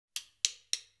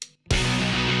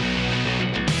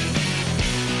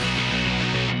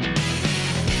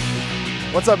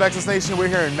What's up, XSNation? We're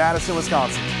here in Madison,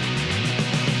 Wisconsin.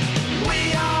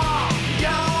 We are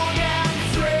young and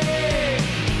free.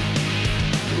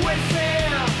 We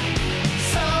feel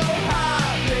so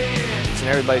happy. And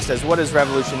everybody says, what is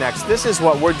Revolution Next? This is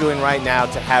what we're doing right now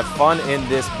to have fun in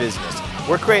this business.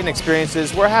 We're creating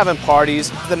experiences, we're having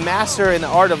parties. The master in the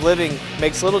art of living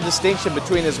makes little distinction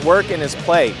between his work and his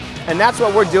play. And that's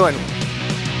what we're doing.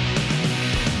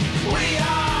 We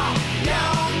are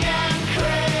young and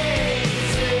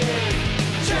crazy.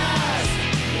 Just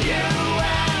you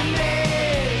and me.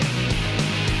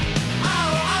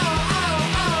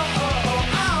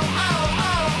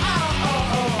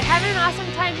 Having an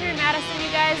awesome time here in Madison,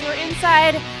 you guys. We're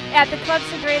inside at the Club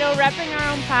Segredo repping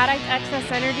our own product,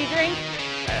 XS Energy Drink.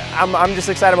 I'm just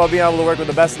excited about being able to work with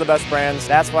the best of the best brands.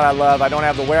 That's what I love. I don't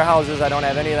have the warehouses, I don't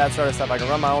have any of that sort of stuff. I can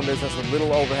run my own business with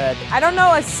little overhead. I don't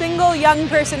know a single young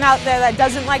person out there that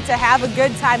doesn't like to have a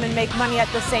good time and make money at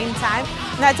the same time.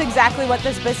 And that's exactly what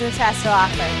this business has to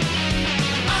offer.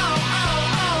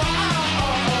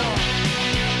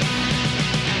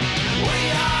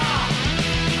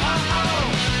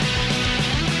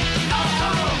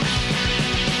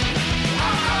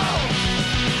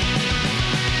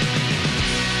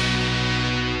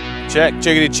 Check,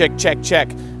 chickadee, check, check, check.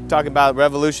 Talking about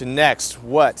Revolution Next.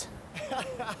 What